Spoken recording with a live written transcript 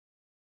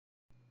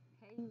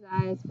Hey you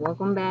guys,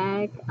 welcome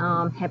back.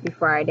 Happy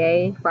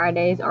Friday.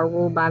 Fridays are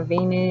ruled by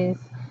Venus.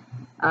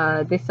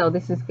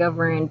 This is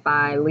governed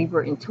by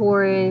Libra and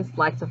Taurus,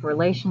 likes of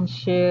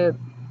relationship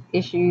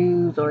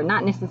issues, or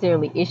not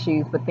necessarily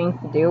issues, but things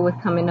to deal with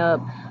coming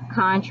up,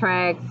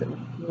 contracts,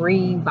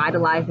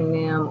 revitalizing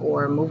them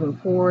or moving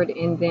forward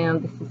in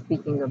them. This is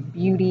speaking of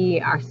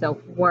beauty, our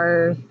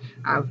self-worth,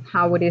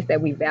 how it is that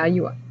we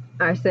value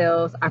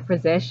ourselves, our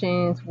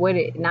possessions,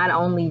 not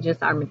only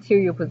just our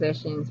material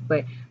possessions,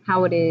 but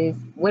what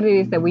it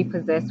is that we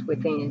possess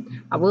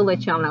within. I will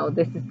let y'all know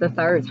this is the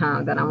third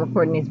time that I'm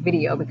recording this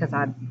video because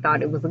I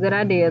thought it was a good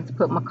idea to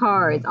put my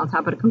cards on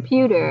top of the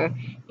computer,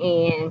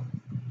 and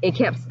it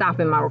kept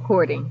stopping my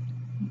recording.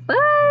 But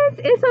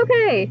it's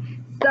okay.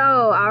 So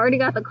I already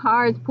got the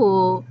cards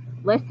pulled.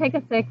 Let's take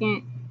a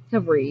second to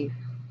breathe.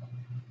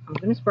 I'm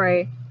gonna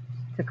spray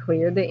to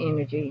clear the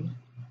energy.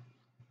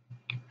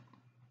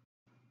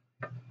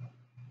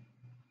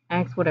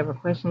 Ask whatever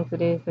questions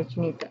it is that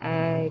you need to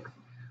ask.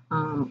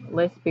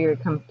 Let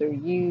spirit come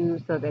through you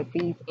so that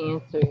these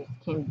answers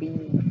can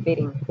be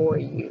fitting for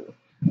you.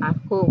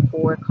 I've pulled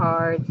 4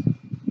 cards.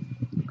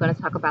 I'm going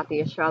to talk about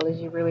the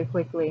astrology really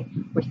quickly.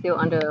 We're still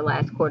under the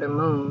last quarter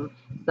moon,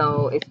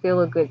 so it's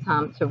still a good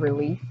time to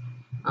release.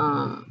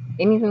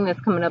 Anything that's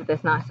coming up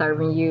that's not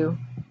serving you,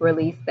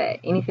 release that.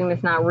 Anything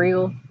that's not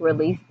real,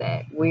 release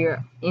that.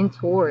 We're in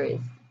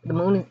Taurus. The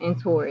moon is in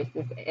Taurus.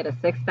 It's at a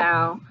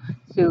sextile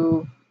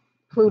to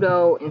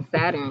Pluto and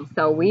Saturn.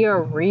 So we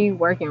are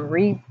reworking,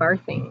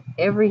 rebirthing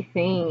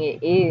everything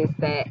it is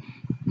that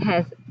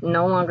has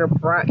no longer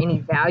brought any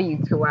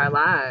value to our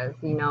lives,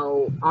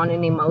 on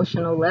an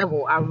emotional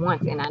level, our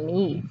wants and our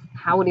needs,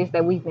 how it is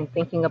that we've been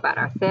thinking about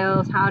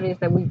ourselves, how it is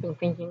that we've been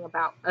thinking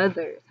about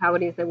others, how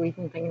it is that we've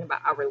been thinking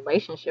about our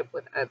relationship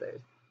with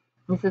others.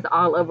 This is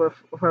all over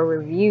for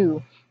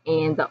review,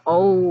 and the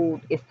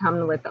old, it's time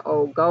to let the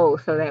old go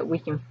so that we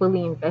can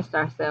fully invest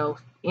ourselves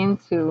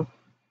into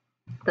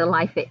the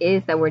life it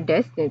is that we're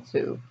destined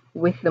to,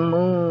 with the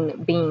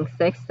moon being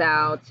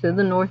sextile to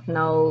the north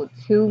node,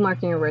 to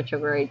Mercury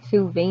retrograde,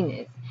 to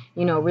Venus,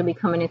 really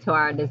coming into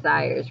our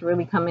desires,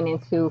 really coming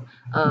into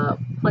a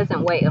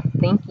pleasant way of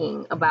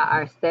thinking about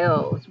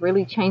ourselves,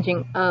 really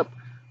changing up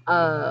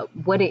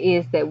what it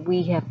is that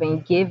we have been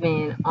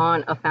given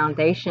on a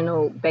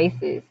foundational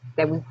basis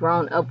that we've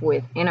grown up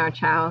with in our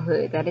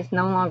childhood that is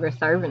no longer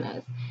serving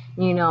us,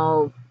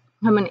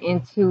 coming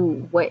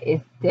into what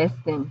is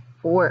destined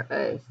for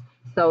us,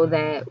 so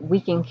that we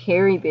can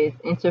carry this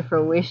into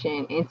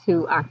fruition,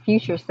 into our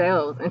future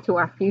selves, into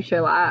our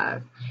future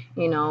lives,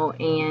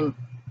 and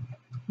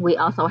we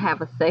also have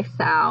a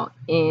sextile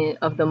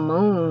of the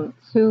moon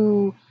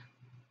to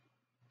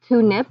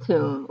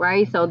Neptune,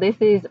 right? So this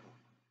is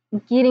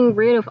getting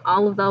rid of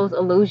all of those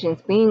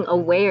illusions, being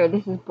aware.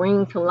 This is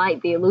bringing to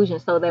light the illusion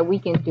so that we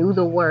can do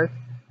the work,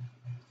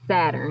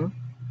 Saturn,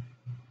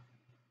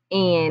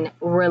 and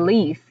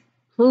release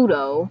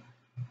Pluto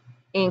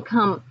and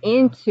come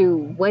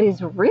into what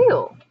is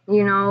real,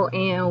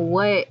 and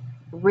what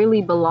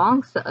really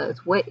belongs to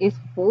us, what is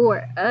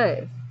for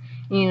us,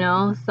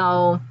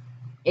 So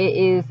it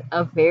is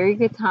a very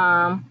good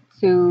time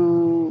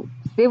to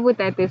sit with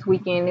that this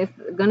weekend. It's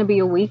going to be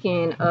a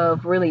weekend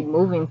of really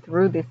moving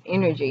through this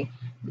energy,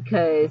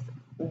 because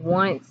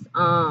once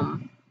the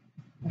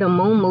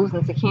moon moves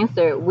into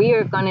Cancer, we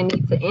are going to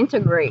need to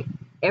integrate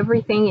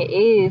everything it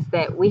is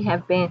that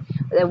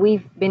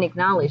we've been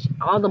acknowledged,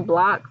 all the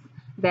blocks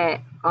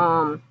that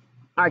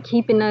are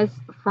keeping us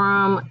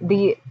from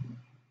the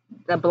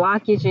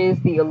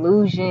blockages, the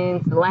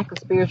illusions, the lack of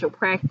spiritual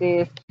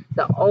practice,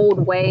 the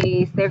old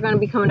ways. They're going to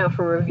be coming up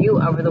for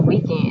review over the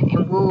weekend,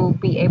 and we'll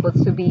be able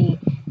to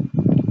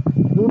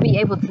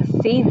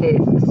see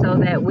this so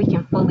that we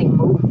can fully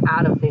move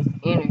out of this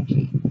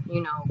energy,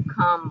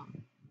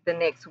 come the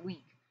next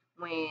week,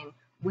 when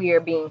we are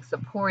being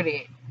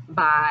supported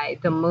by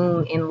the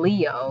moon in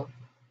Leo,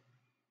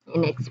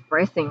 and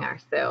expressing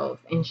ourselves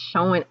and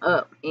showing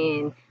up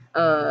in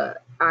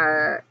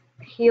our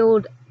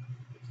healed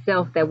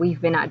self that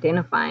we've been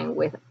identifying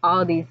with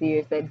all these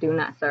years that do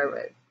not serve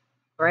us,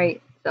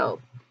 right? So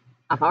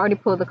I've already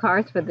pulled the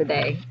cards for the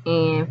day,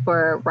 and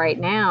for right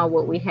now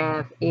what we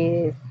have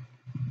is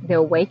the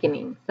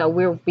awakening. So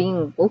we're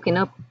being woken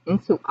up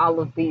into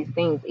all of these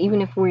things,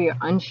 even if we're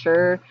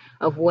unsure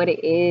of what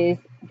it is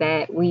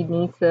that we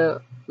need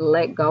to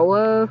let go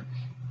of.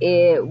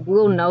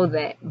 We'll know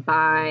that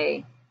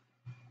by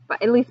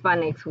at least by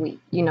next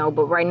week,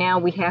 but right now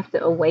we have to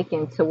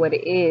awaken to what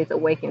it is,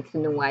 awaken to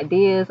new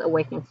ideas,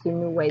 awaken to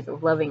new ways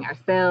of loving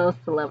ourselves,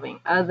 to loving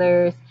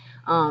others.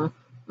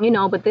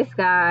 But this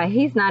guy,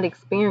 he's not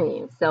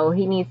experienced, so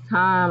he needs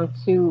time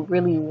to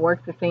really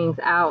work the things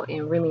out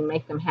and really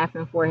make them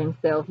happen for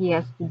himself. He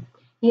has to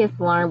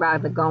learn by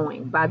the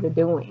going, by the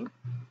doing,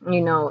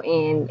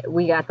 and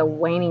we got the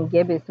waning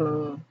gibbous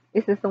moon.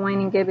 Is this the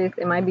waning gibbous?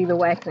 It might be the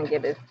waxing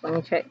gibbous. Let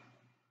me check.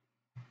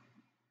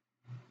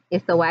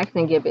 It's the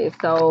waxing gibbous.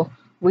 So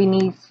we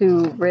need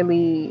to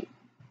really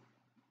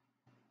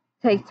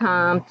take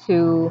time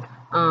to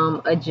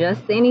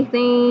adjust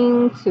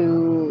anything,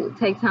 to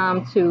take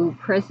time to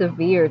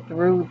persevere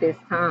through this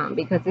time,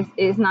 because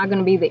it's not going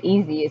to be the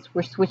easiest.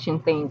 We're switching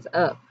things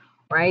up,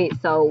 right?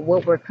 So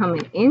what we're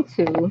coming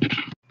into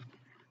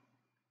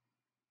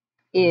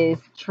is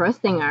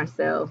trusting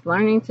ourselves,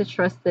 learning to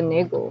trust the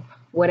niggle.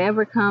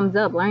 Whatever comes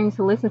up, learning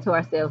to listen to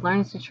ourselves,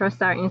 learning to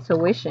trust our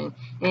intuition.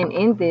 And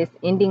in this,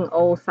 ending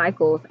old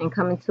cycles and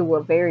coming to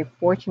a very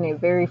fortunate,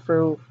 very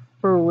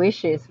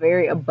fruitious,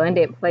 very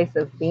abundant place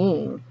of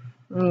being.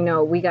 You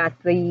know, we got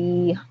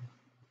I'm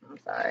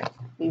sorry,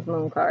 these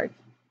moon cards.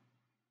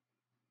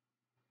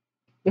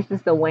 This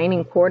is the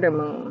waning quarter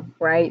moon,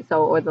 right?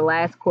 So, or the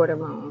last quarter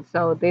moon.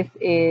 So this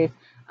is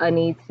a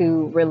need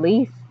to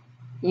release.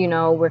 You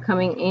know, we're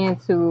coming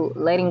into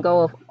letting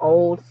go of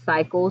old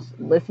cycles,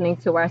 listening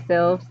to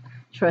ourselves,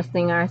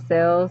 trusting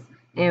ourselves,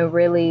 and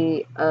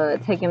really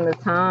taking the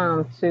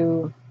time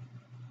to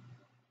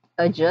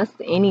adjust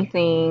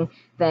anything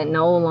that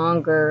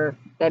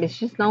is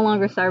just no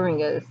longer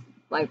serving us.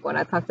 Like what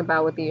I talked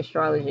about with the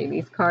astrology,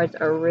 these cards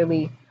are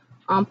really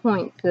on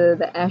point to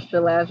the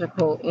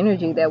astrological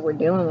energy that we're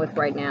dealing with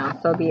right now.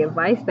 So the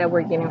advice that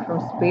we're getting from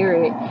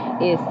spirit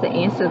is to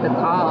answer the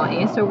call,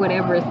 answer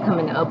whatever is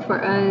coming up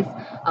for us,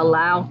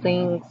 allow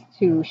things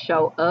to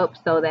show up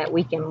so that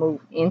we can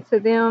move into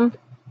them.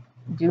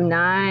 Do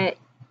not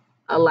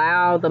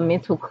allow the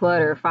mental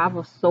clutter, Five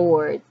of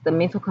Swords, the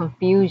mental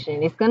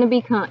confusion. It's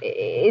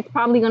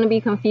probably going to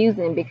be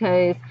confusing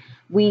because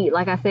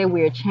like I said,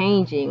 we're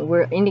changing.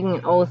 We're ending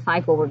an old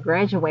cycle. We're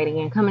graduating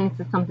and coming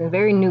into something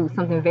very new,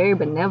 something very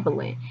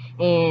benevolent.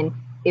 And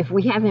if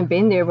we haven't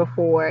been there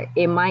before,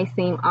 it might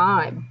seem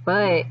odd,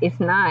 but it's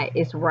not.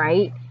 It's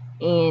right.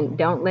 And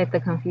don't let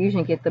the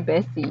confusion get the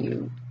best of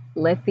you.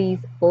 Let these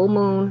full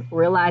moon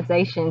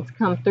realizations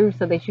come through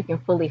so that you can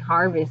fully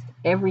harvest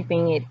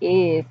everything it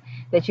is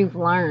that you've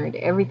learned,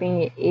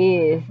 everything it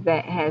is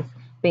that has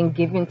been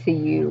given to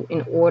you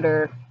in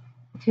order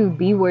to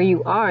be where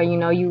you are. You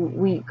know,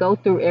 we go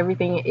through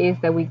everything it is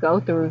that we go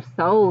through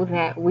so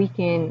that we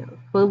can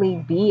fully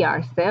be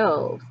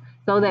ourselves,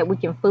 so that we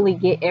can fully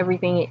get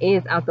everything it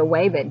is out the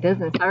way that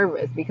doesn't serve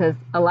us, because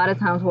a lot of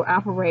times we're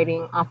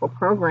operating off of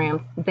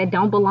programs that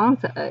don't belong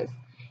to us.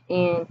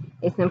 And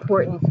it's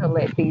important to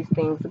let these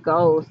things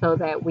go so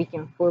that we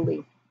can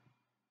fully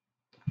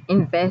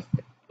invest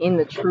in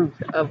the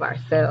truth of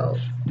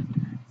ourselves.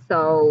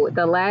 So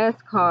the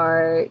last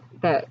card,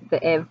 that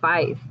the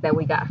advice that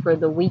we got for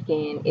the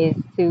weekend, is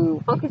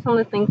to focus on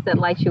the things that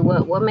light you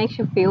up. What makes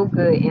you feel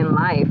good in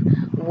life?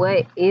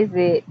 What is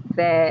it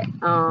that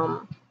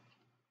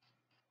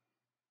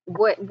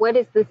what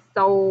is the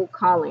soul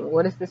calling?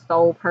 What is the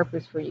soul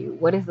purpose for you?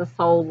 What is the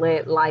soul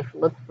led life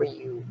look for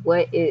you?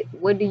 What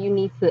do you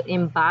need to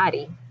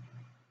embody,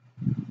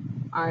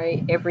 all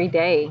right, every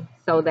day,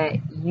 so that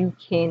you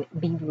can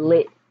be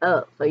lit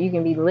up, so you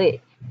can be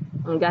lit?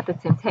 We got the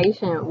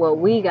temptation. Well,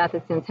 we got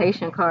the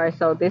temptation card.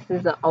 So this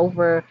is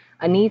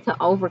a need to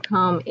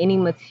overcome any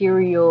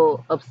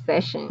material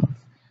obsessions.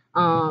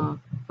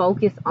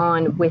 Focus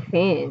on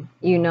within,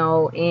 you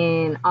know,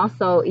 and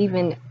also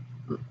even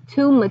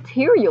to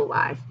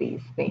materialize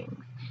these things,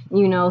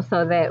 you know,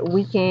 so that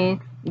we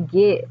can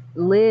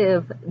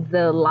live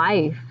the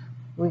life.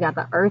 We got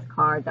the earth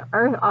card. The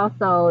earth,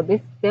 also,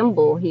 this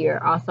symbol here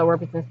also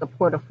represents the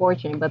port of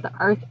fortune, but the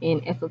earth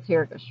in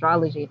esoteric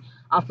astrology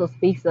also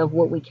speaks of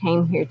what we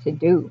came here to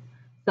do.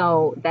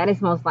 So that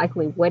is most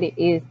likely what it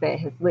is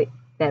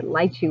that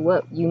lights you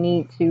up. You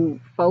need to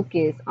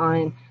focus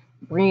on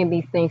bringing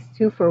these things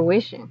to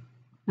fruition,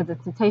 because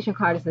the temptation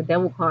card is the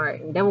devil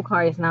card, and the devil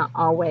card is not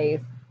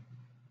always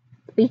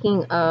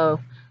speaking of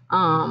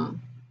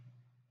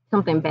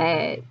something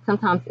bad.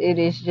 Sometimes it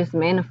is just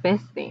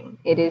manifesting.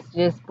 It is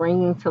just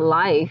bringing to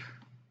life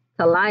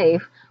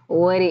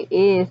what it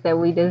is that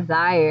we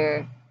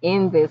desire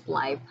in this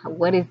life.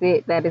 What is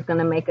it that is going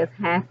to make us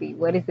happy?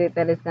 What is it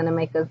that is going to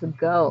make us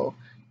go?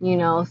 You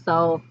know,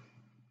 so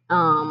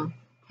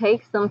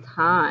take some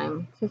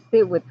time to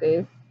sit with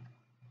this.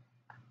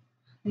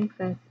 I think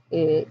that's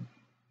it.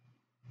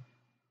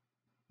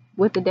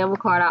 With the devil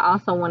card, I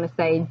also want to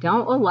say,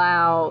 don't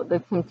allow the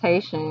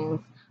temptations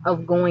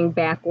of going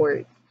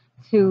backwards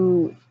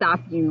to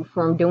stop you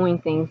from doing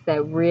things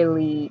that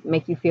really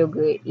make you feel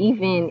good,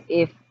 even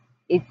if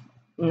it's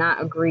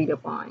not agreed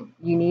upon.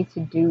 You need to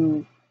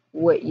do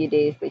what it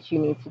is that you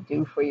need to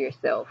do for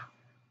yourself.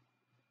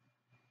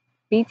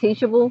 Be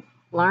teachable,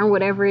 learn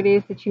whatever it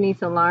is that you need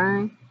to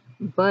learn,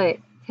 but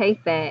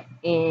take that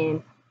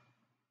and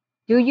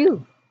do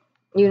you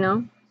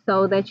know,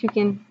 so that you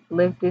can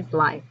live this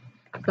life.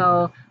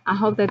 So I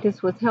hope that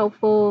this was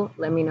helpful.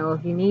 Let me know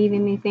if you need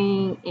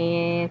anything,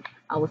 and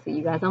I will see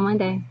you guys on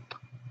Monday.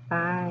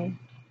 Bye.